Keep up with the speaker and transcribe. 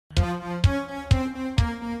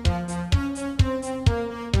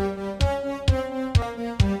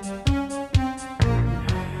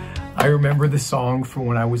I remember the song from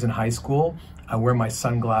when I was in high school. I wear my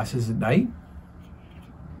sunglasses at night,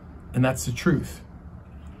 and that's the truth.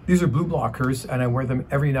 These are blue blockers, and I wear them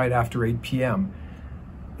every night after 8 p.m.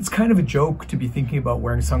 It's kind of a joke to be thinking about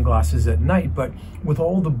wearing sunglasses at night, but with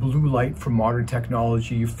all the blue light from modern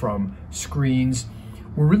technology, from screens,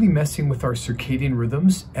 we're really messing with our circadian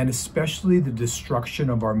rhythms, and especially the destruction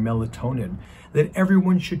of our melatonin, that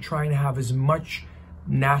everyone should try and have as much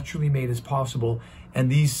naturally made as possible. And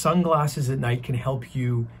these sunglasses at night can help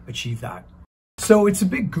you achieve that. So it's a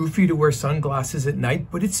bit goofy to wear sunglasses at night,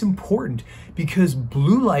 but it's important because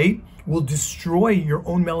blue light will destroy your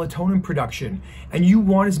own melatonin production. And you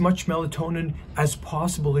want as much melatonin as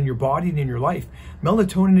possible in your body and in your life.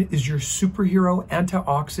 Melatonin is your superhero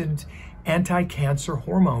antioxidant, anti-cancer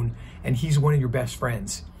hormone, and he's one of your best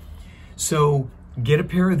friends. So get a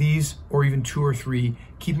pair of these, or even 2 or 3,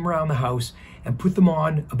 keep them around the house, and put them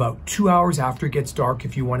on about 2 hours after it gets dark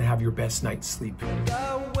if you want to have your best night's sleep.